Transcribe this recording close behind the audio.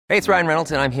Hey, it's Ryan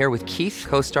Reynolds, and I'm here with Keith,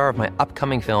 co-star of my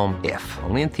upcoming film, If,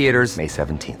 only in theaters May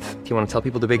 17th. Do you want to tell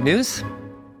people the big news?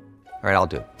 All right, I'll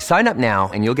do it. Sign up now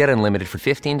and you'll get unlimited for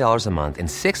 $15 a month and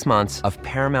 6 months of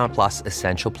Paramount Plus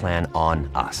Essential Plan on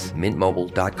us.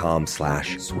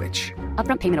 MintMobile.com/switch.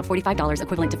 Upfront payment of $45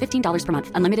 equivalent to $15 per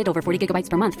month. Unlimited over 40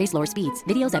 gigabytes per month. Face lower speeds.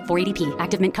 Videos at 480p.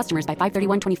 Active Mint customers by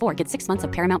 531.24 get 6 months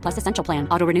of Paramount Plus Essential Plan.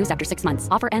 Auto renews after 6 months.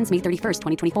 Offer ends May 31st,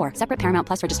 2024. Separate Paramount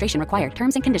Plus registration required.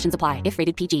 Terms and conditions apply if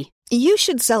rated PG. You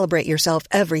should celebrate yourself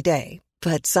every day.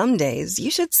 But some days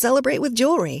you should celebrate with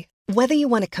jewelry. Whether you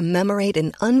want to commemorate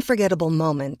an unforgettable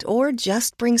moment or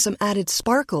just bring some added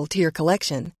sparkle to your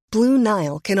collection, Blue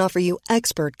Nile can offer you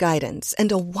expert guidance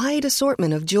and a wide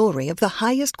assortment of jewelry of the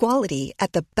highest quality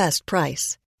at the best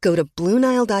price. Go to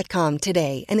BlueNile.com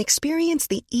today and experience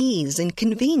the ease and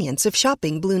convenience of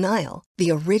shopping Blue Nile,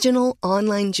 the original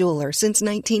online jeweler since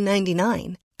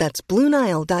 1999. That's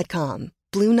BlueNile.com.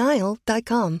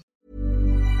 BlueNile.com.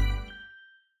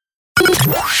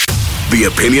 The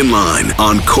Opinion Line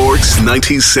on Cork's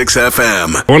 96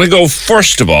 FM. I want to go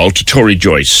first of all to Tori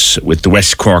Joyce with the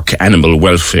West Cork Animal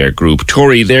Welfare Group.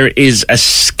 Tori, there is a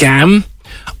scam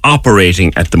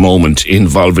operating at the moment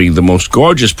involving the most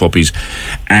gorgeous puppies,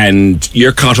 and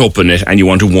you're caught up in it and you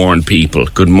want to warn people.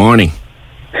 Good morning.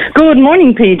 Good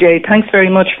morning, PJ. Thanks very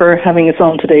much for having us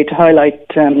on today to highlight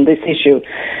this issue.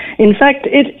 In fact,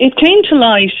 it came to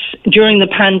light during the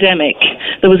pandemic.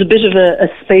 There was a bit of a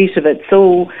spate of it.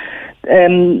 So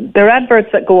there are adverts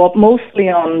that go up mostly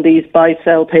on these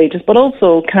buy-sell pages, but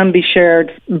also can be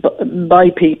shared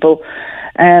by people.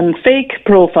 Fake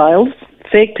profiles,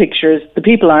 fake pictures. The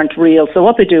people aren't real. So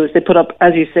what they do is they put up,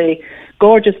 as you say,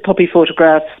 gorgeous puppy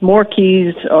photographs,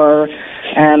 Morkies, or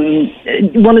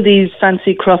one of these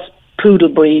fancy cross poodle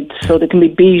breeds. So they can be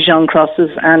Bichon crosses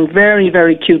and very,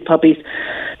 very cute puppies.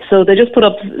 So they just put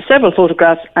up several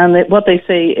photographs, and what they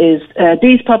say is,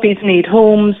 these puppies need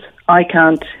homes. I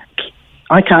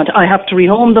have to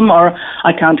rehome them, or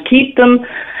I can't keep them.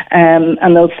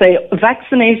 And they'll say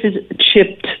vaccinated,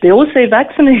 chipped. They always say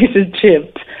vaccinated,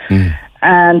 chipped,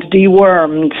 and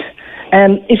dewormed.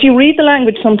 If you read the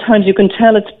language, sometimes you can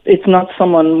tell it's not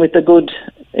someone with a good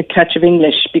catch of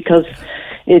English, because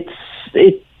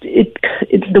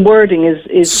the wording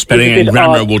is spelling and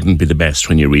grammar wouldn't be the best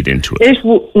when you read into it.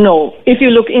 No, if you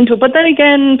look into it. But then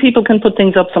again, people can put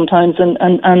things up sometimes, and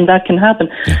that can happen.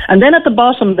 Yeah. And then at the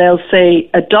bottom, they'll say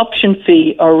adoption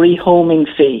fee or rehoming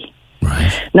fee.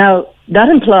 Right. Now, that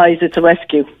implies it's a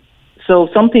rescue. So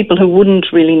some people who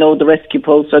wouldn't really know the rescue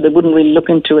post, or they wouldn't really look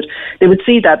into it, they would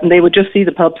see that and they would just see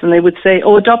the pups and they would say,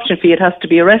 oh, adoption fee, it has to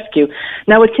be a rescue.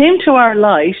 Now, it came to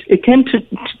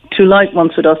light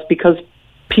once with us because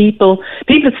people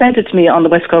sent it to me on the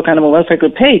West Cork Animal Welfare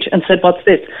Group page and said, what's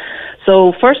this?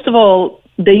 So first of all,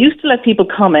 they used to let people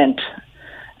comment,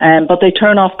 but they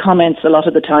turn off comments a lot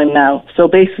of the time now. So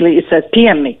basically it says,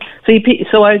 PM me.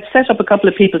 So I set up a couple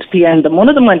of people to PM them. One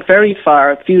of them went very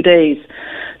far, a few days.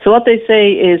 So what they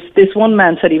say is, this one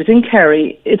man said he was in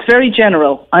Kerry. It's very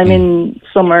general. I'm in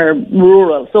somewhere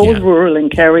rural. So it was rural in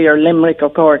Kerry or Limerick or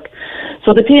Cork.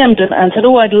 So they PM'd him and said,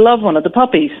 oh, I'd love one of the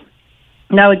puppies.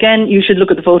 Now, again, you should look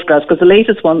at the photographs, because the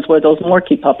latest ones were those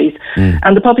Morkie puppies.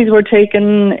 And the puppies were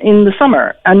taken in the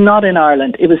summer and not in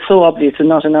Ireland. It was so obvious and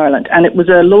not in Ireland. And it was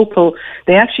a local,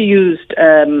 they actually used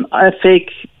a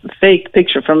fake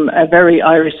picture from a very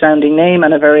Irish-sounding name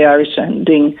and a very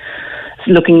Irish-sounding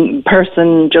looking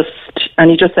person, and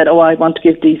he just said, oh, I want to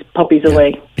give these puppies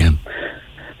away. Yeah.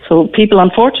 So people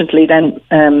unfortunately then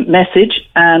message,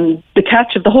 and the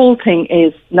catch of the whole thing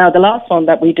is, now the last one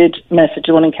that we did message,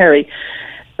 the one in Kerry,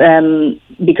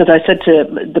 because I said to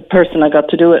the person I got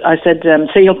to do it, I said,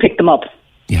 say you'll pick them up.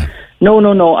 Yeah.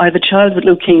 No, I have a child with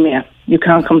leukemia. You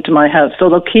can't come to my house. So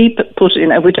they'll keep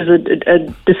pushing, which is a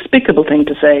despicable thing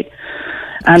to say.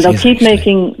 And they'll keep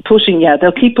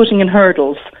they'll keep putting in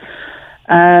hurdles.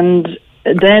 And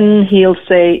then he'll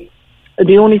say,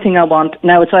 the only thing I want,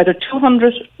 now it's either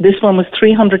 200, this one was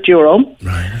 €300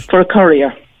 for a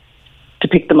courier to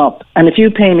pick them up. And if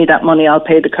you pay me that money, I'll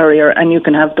pay the courier and you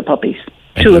can have the puppies.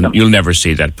 And two of them. You'll never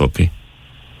see that puppy.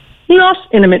 Not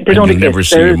in a minute. They don't exist. You'll never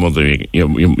see your mother, your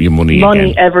money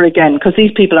again. Ever again, because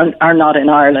these people are not in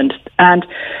Ireland. And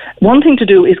one thing to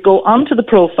do is go onto the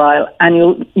profile,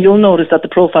 and you'll notice that the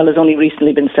profile has only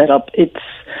recently been set up.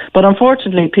 But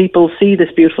unfortunately, people see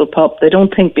this beautiful pup. They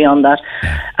don't think beyond that.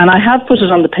 And I have put it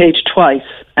on the page twice,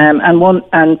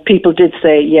 and people did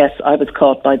say, yes, I was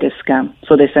caught by this scam.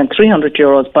 So they sent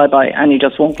 €300, bye-bye, and you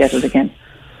just won't get it again.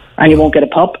 And you won't get a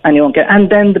pup, and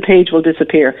then the page will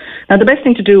disappear. Now, the best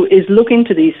thing to do is look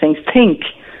into these things. Think.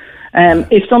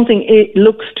 If something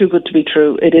looks too good to be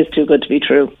true, it is too good to be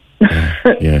true.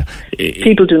 Yeah.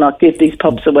 People do not give these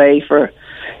pups away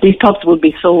these pups would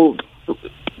be sold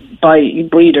by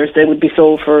breeders. They would be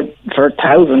sold for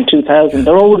 1,000, 2,000.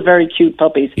 They're always very cute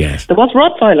puppies. Yes. There was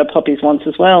Rottweiler puppies once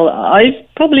as well. I've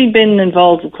probably been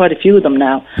involved with quite a few of them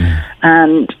now.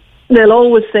 And they'll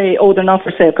always say, oh, they're not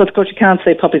for sale. Because, of course, you can't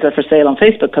say puppies are for sale on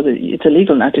Facebook because it's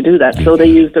illegal now to do that. So they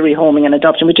use the rehoming and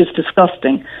adoption, which is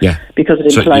disgusting. Yeah. Because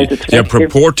it implies it's they're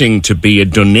purporting to be a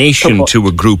donation to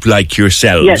a group like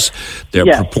yourselves. Yes. They're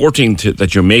purporting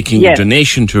that you're making a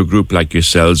donation to a group like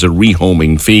yourselves, a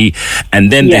rehoming fee.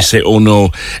 And then they say, oh,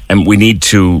 no, we need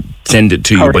to send it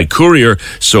to you by courier.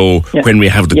 So when we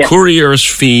have the courier's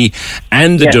fee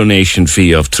and the donation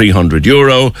fee of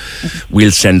 €300,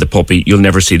 we'll send the puppy. You'll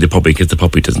never see the puppy because the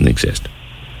puppy doesn't exist.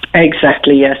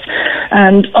 Exactly, yes.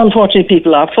 And unfortunately,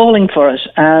 people are falling for it.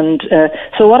 And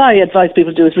so what I advise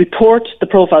people to do is report the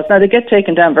profiles. Now, they get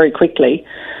taken down very quickly.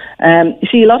 You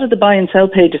see, a lot of the buy and sell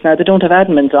pages now, they don't have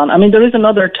admins on. I mean, there is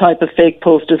another type of fake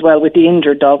post as well with the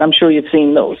injured dog. I'm sure you've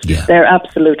seen those. Yeah. They're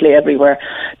absolutely everywhere.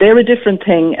 They're a different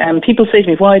thing. People say to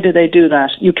me, why do they do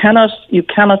that? You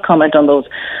cannot comment on those.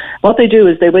 What they do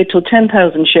is they wait till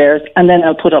 10,000 shares and then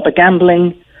they'll put up a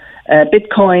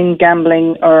Bitcoin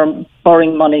gambling or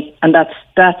borrowing money. And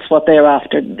that's what they're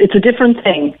after. It's a different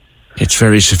thing. It's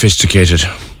very sophisticated.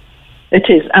 It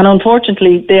is. And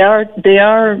unfortunately, they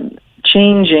are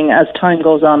changing as time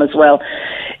goes on as well.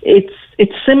 It's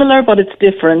similar, but it's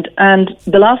different. And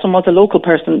the last one was a local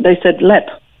person. They said LEP,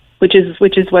 which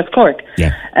is West Cork.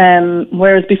 Yeah.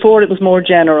 Whereas before it was more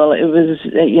general. It was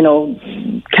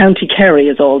County Kerry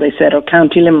is all they said, or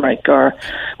County Limerick,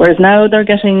 whereas now they're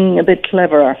getting a bit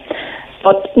cleverer.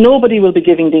 But nobody will be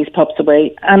giving these pups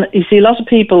away. And you see, a lot of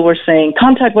people were saying,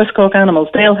 contact West Cork Animals,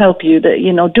 they'll help you.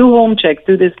 Do home checks,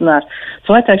 do this and that.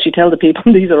 So I have to actually tell the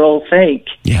people these are all fake.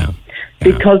 Yeah.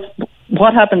 Because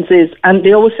what happens is, and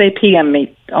they always say PM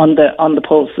me on the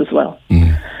posts as well.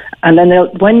 And then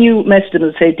when you message them,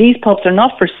 they'll say, these pups are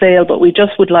not for sale, but we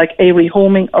just would like a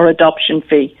rehoming or adoption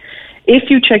fee. If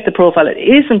you check the profile, it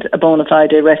isn't a bona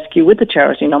fide rescue with the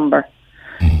charity number.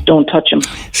 Don't touch them.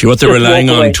 See, what they're relying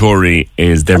on, Tori,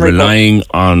 is they're relying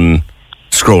on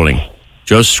scrolling.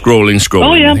 Just scrolling.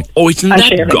 Oh, yeah. Oh, isn't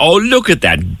that... Oh, look at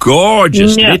that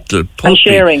gorgeous little puppy. And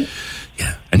sharing.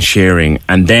 Yeah, and sharing.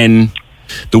 And then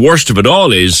the worst of it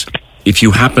all is, if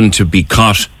you happen to be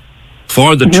caught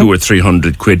for the 200 or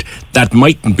 300 quid, that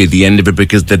mightn't be the end of it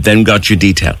because they've then got your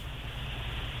detail.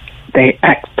 They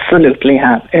absolutely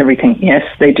have everything. Yes,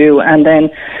 they do. And then,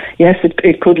 yes,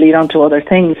 it could lead on to other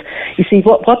things. You see,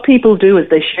 what people do is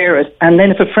they share it, and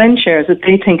then if a friend shares it,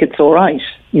 they think it's all right,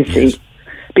 you see.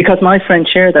 Because my friend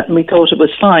shared that and we thought it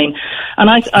was fine. And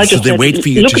I just So they wait for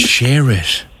you to share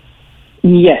it?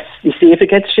 Yes. You see, if it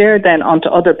gets shared then onto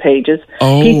other pages,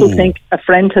 people think a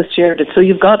friend has shared it. So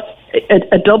you've got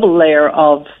a double layer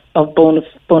of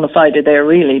bona fide there,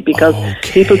 really, because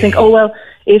people think, oh, well,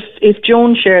 if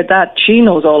Joan shared that, she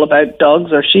knows all about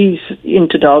dogs, or she's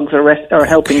into dogs or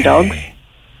helping dogs.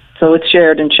 So it's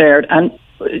shared. And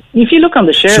if you look on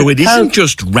the share... So it isn't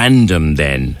just random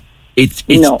then? It's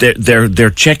no. They're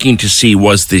checking to see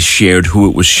was this shared, who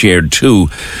it was shared to.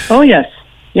 Oh, yes.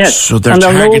 Yes. So they're and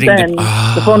targeting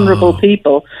the vulnerable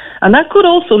people. And that could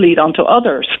also lead on to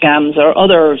other scams or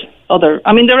other...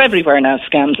 I mean, they're everywhere now,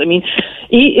 scams. I mean,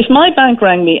 if my bank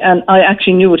rang me and I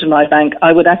actually knew it was my bank,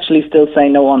 I would actually still say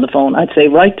no on the phone. I'd say,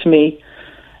 write to me,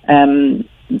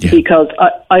 because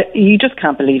you just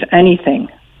can't believe anything.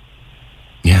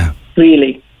 Yeah.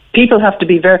 Really. People have to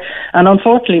be and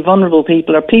unfortunately vulnerable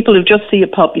people are people who just see a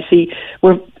pup. You see,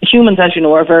 humans, as you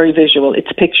know, are very visual.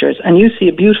 It's pictures. And you see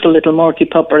a beautiful little Morkie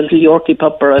pup or a little Yorkie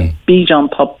pup or a Bichon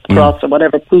pup cross or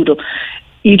whatever, poodle.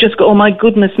 You just go, oh my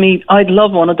goodness me, I'd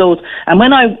love one of those. And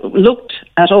when I looked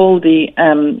at all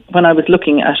when I was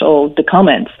looking at all the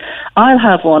comments, I'll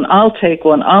have one, I'll take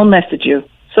one, I'll message you.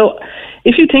 So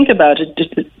if you think about it,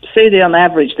 just say on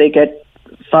average they get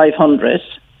 500,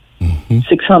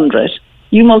 600,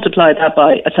 you multiply that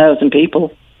by 1,000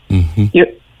 people. You're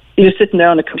sitting there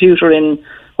on a computer in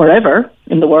wherever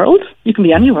in the world, you can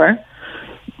be anywhere.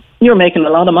 You're making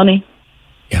a lot of money.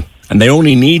 And they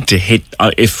only need to hit,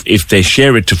 if they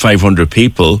share it to 500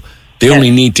 people, they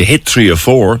only need to hit 3 or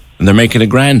 4 and they're making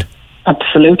 $1,000.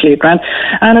 Absolutely, $1,000.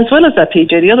 And as well as that,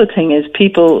 PJ, the other thing is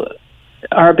people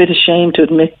are a bit ashamed to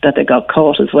admit that they got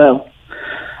caught as well.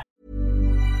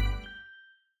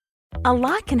 A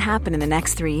lot can happen in the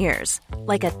next 3 years.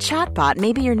 Like a chatbot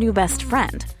may be your new best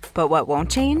friend. But what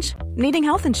won't change? Needing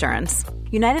health insurance.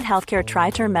 United Healthcare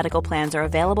Tri-Term Medical Plans are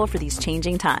available for these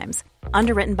changing times.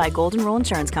 Underwritten by Golden Rule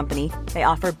Insurance Company, they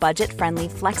offer budget-friendly,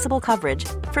 flexible coverage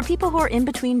for people who are in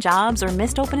between jobs or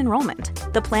missed open enrollment.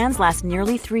 The plans last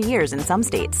nearly 3 years in some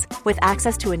states, with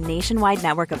access to a nationwide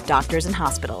network of doctors and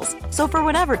hospitals. So for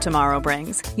whatever tomorrow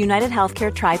brings, United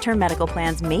Healthcare Tri-Term Medical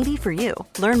Plans may be for you.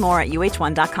 Learn more at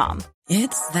uh1.com.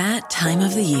 It's that time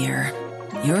of the year.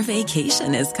 Your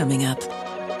vacation is coming up.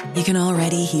 You can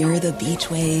already hear the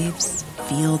beach waves,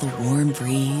 feel the warm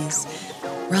breeze,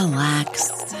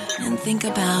 relax, and think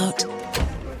about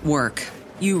work.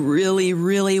 You really,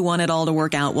 really want it all to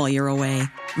work out while you're away.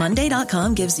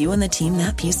 Monday.com gives you and the team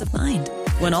that peace of mind.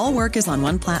 When all work is on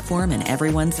one platform and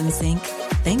everyone's in sync,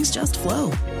 things just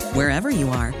flow. Wherever you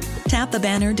are, tap the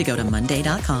banner to go to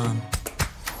Monday.com.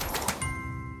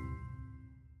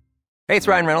 Hey, it's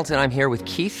Ryan Reynolds, and I'm here with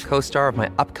Keith, co-star of my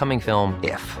upcoming film,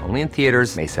 If, only in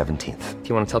theaters May 17th. Do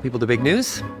you want to tell people the big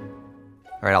news?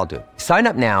 All right, I'll do it. Sign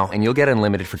up now and you'll get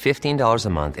unlimited for $15 a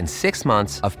month and 6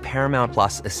 months of Paramount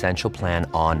Plus Essential Plan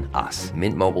on us.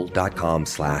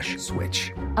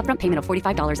 MintMobile.com/switch. Upfront payment of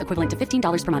 $45 equivalent to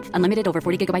 $15 per month. Unlimited over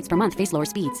 40 gigabytes per month. Face lower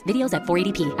speeds. Videos at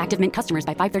 480p. Active Mint customers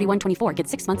by 531.24 get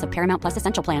 6 months of Paramount Plus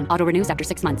Essential Plan. Auto renews after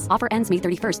 6 months. Offer ends May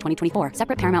 31st, 2024.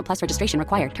 Separate Paramount Plus registration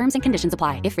required. Terms and conditions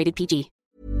apply if rated PG.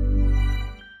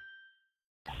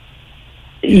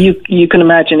 You can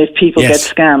imagine if people get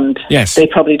scammed, they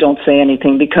probably don't say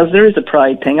anything because there is a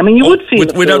pride thing. I mean, you would feel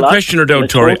without question or doubt,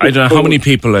 Tori. I don't know how many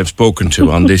people I've spoken to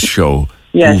on this show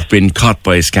who've been caught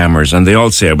by scammers, and they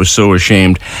all say I was so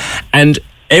ashamed. And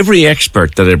every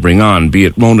expert that I bring on, be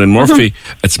it Ronan Murphy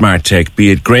at Smart Tech,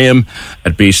 be it Graham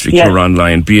at Secure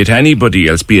Online, be it anybody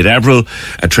else, be it Avril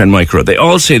at Trend Micro, they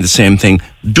all say the same thing.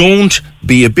 Don't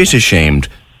be a bit ashamed,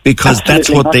 because that's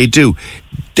what they do.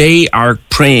 They are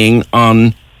preying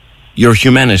on your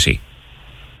humanity.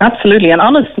 Absolutely, and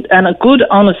a good,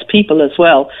 honest people as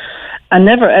well. And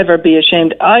never ever be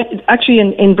ashamed.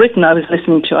 In Britain, I was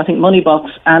listening to, I think,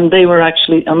 Moneybox, and they were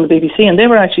actually on the BBC, and they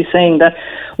were actually saying that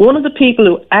one of the people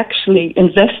who actually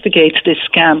investigates this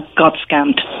scam got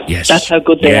scammed. Yes. That's how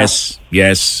good they are.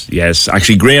 Yes.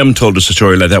 Actually, Graham told us a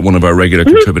story like that, one of our regular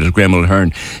contributors, Graham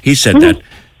O'Hearn. He said that.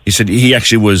 He said he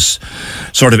actually was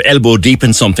sort of elbow deep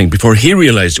in something before he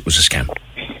realised it was a scam.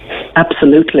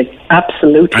 Absolutely.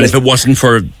 And if it wasn't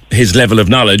for his level of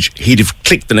knowledge, he'd have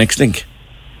clicked the next link.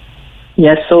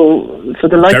 Yes, so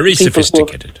the likes very of people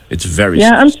sophisticated. It's very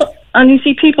sophisticated. And you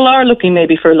see, people are looking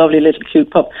maybe for a lovely little cute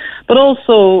pup, but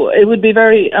also it would be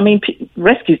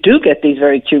rescues do get these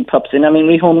very cute pups in. I mean,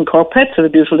 we Home and Cork Pets have a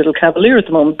beautiful little Cavalier at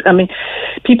the moment. I mean,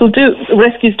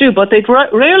 rescues do, but they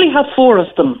rarely have 4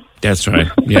 of them. That's right.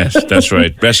 Yes, that's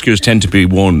right. Rescues tend to be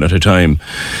 1 at a time.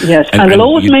 Yes, and they'll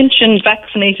always mention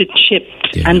vaccinated,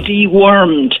 chipped, and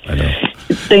dewormed. I know.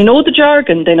 They know the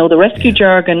jargon, they know the rescue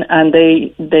jargon, and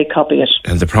they copy it.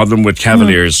 And the problem with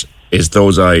Cavaliers is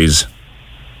those eyes.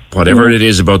 Whatever it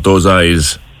is about those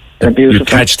eyes, you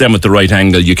catch them at the right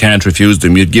angle, you can't refuse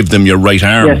them. You give them your right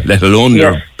arm, let alone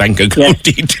your bank account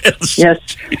details. Yes,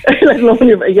 let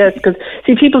alone because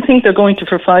see, people think they're going to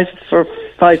for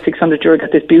 500-600 euro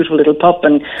get this beautiful little pup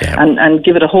and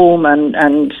give it a home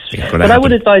but I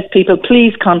would advise people,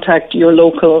 please contact your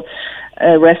local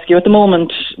rescue. At the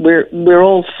moment, we're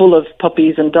all full of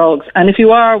puppies and dogs, and if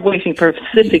you are waiting for a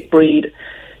specific breed,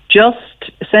 just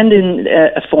send in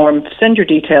a form, send your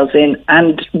details in,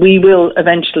 and we will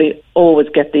eventually always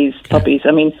get these puppies.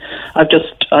 I mean, I've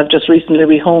just recently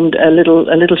rehomed a little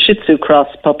Shih Tzu cross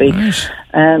puppy,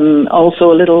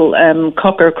 also a little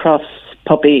Cocker cross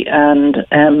puppy, and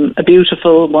a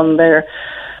beautiful one there,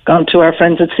 gone to our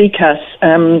friends at CCAS,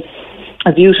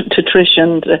 a beautiful to Trish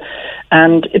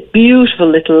and a beautiful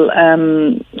little.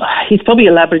 He's probably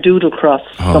a Labradoodle cross.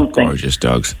 Something. Gorgeous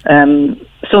dogs.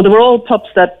 So they were all pups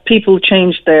that people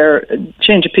change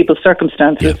of people's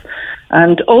circumstances. Yeah.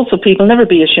 And also, people, never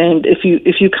be ashamed if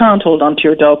you can't hold on to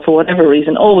your dog for whatever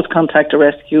reason. Always contact a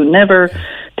rescue. Never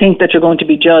think that you're going to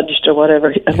be judged or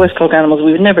whatever. At West Cork Animals,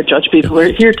 we would never judge people.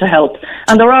 We're here to help.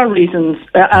 And there are reasons: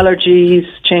 allergies,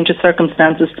 change of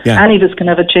circumstances. Yeah. Any of us can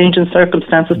have a change in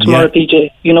circumstances tomorrow,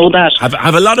 PJ. You know that.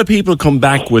 Have a lot of people come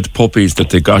back with puppies that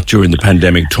they got during the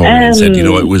pandemic, Tori, and said,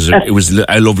 it was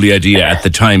a lovely idea at the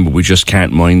time, but we just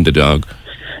can't mind the dog.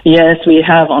 Yes, we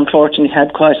have unfortunately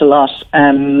had quite a lot.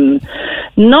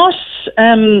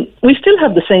 We still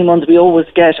have the same ones we always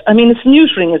get. I mean, it's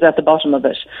neutering is at the bottom of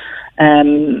it.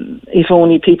 If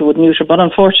only people would neuter. But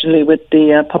unfortunately, with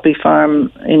the puppy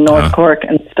farm in North Cork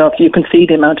and stuff, you can see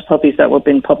the amount of puppies that were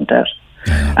being pumped out.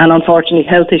 And unfortunately,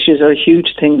 health issues are a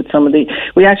huge thing with some of the...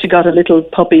 We actually got a little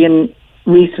puppy in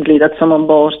recently that someone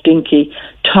bought, dinky,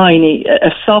 tiny,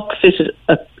 a sock fitted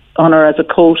on her as a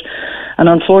coat. And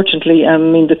unfortunately,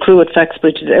 the crew at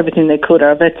Faxbridge did everything they could,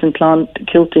 our vets in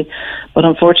Kilty, but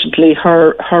unfortunately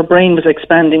her brain was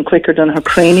expanding quicker than her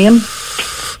cranium,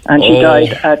 and she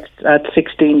died at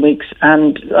 16 weeks.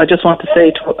 And I just want to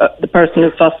say to the person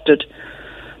who fostered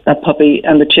that puppy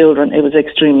and the children, it was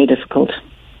extremely difficult,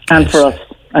 and for us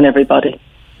and everybody.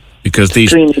 Because the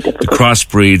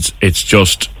crossbreeds,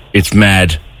 it's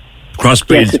mad.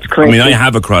 Crossbreeds, yes, I mean, I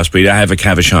have a crossbreed, I have a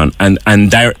Cavachon, and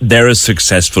they're a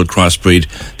successful crossbreed.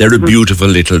 They're a beautiful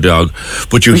little dog.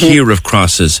 But you hear of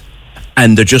crosses,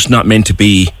 and they're just not meant to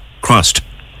be crossed.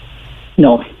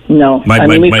 No. My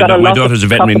daughter's a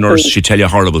veterinary nurse. She'd tell you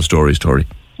horrible stories, Tori.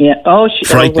 Yeah.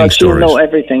 Frightening stories. She'll know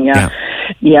everything, yeah.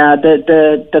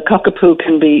 The cockapoo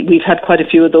can be, we've had quite a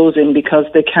few of those in because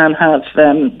they can have,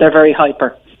 they're very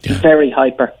hyper. Yeah. Very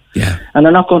hyper. Yeah. And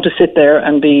they're not going to sit there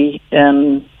and be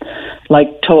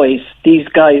like toys. These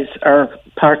guys are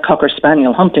part Cocker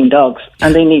Spaniel hunting dogs,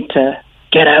 and they need to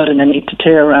get out and they need to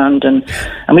tear around. And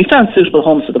we found suitable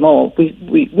homes for them all.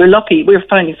 We're lucky. We're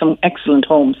finding some excellent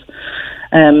homes.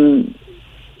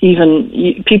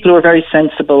 Even people who are very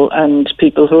sensible and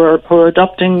people who are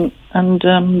adopting. And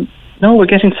we're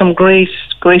getting some great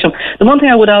home. The one thing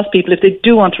I would ask people, if they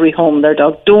do want to rehome their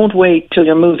dog, don't wait till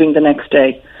you're moving the next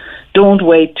day. Don't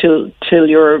wait till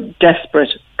you're desperate.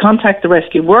 Contact the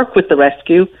rescue. Work with the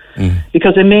rescue,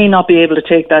 because they may not be able to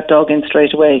take that dog in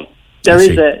straight away. There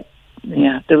is a.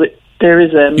 You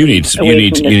need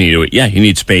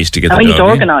space to get the dog. We need to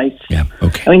organise. Yeah,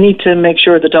 okay. We need to make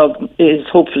sure the dog is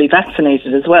hopefully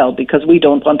vaccinated as well, because we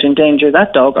don't want to endanger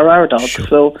that dog or our dog. Sure.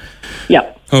 So,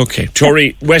 yeah. Okay,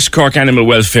 Tori, West Cork Animal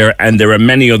Welfare, and there are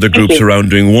many other groups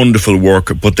around doing wonderful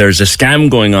work, but there's a scam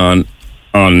going on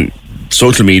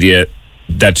social media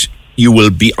that you will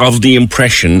be of the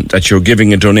impression that you're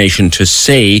giving a donation to,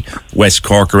 say, West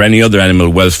Cork or any other animal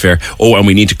welfare. Oh, and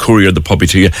we need to courier the puppy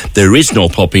to you. There is no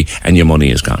puppy and your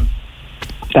money is gone.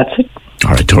 That's it.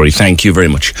 All right, Tori, thank you very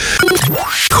much.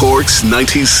 Cork's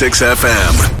 96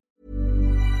 FM.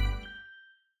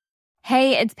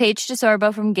 Hey, it's Paige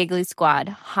DeSorbo from Giggly Squad.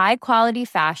 High quality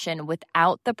fashion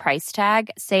without the price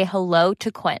tag. Say hello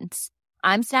to Quince.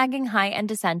 I'm snagging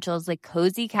high-end essentials like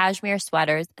cozy cashmere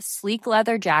sweaters, sleek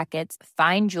leather jackets,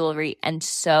 fine jewelry, and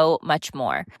so much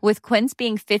more. With Quince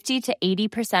being 50 to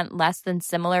 80% less than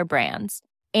similar brands.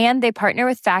 And they partner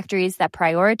with factories that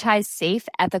prioritize safe,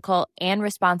 ethical, and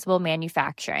responsible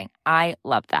manufacturing. I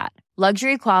love that.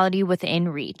 Luxury quality within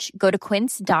reach. Go to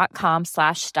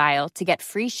quince.com/style to get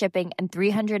free shipping and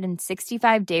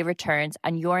 365-day returns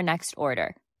on your next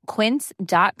order.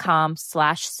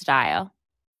 Quince.com/style.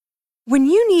 When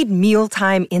you need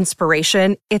mealtime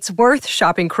inspiration, it's worth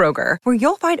shopping Kroger, where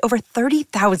you'll find over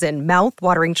 30,000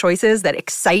 mouth-watering choices that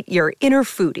excite your inner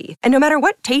foodie. And no matter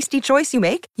what tasty choice you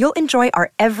make, you'll enjoy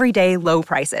our everyday low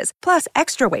prices, plus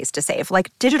extra ways to save,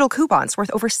 like digital coupons worth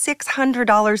over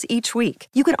 $600 each week.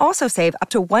 You can also save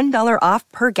up to $1 off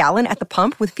per gallon at the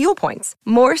pump with fuel points.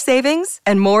 More savings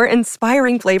and more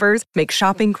inspiring flavors make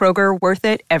shopping Kroger worth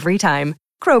it every time.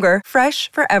 Kroger,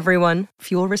 fresh for everyone.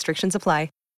 Fuel restrictions apply.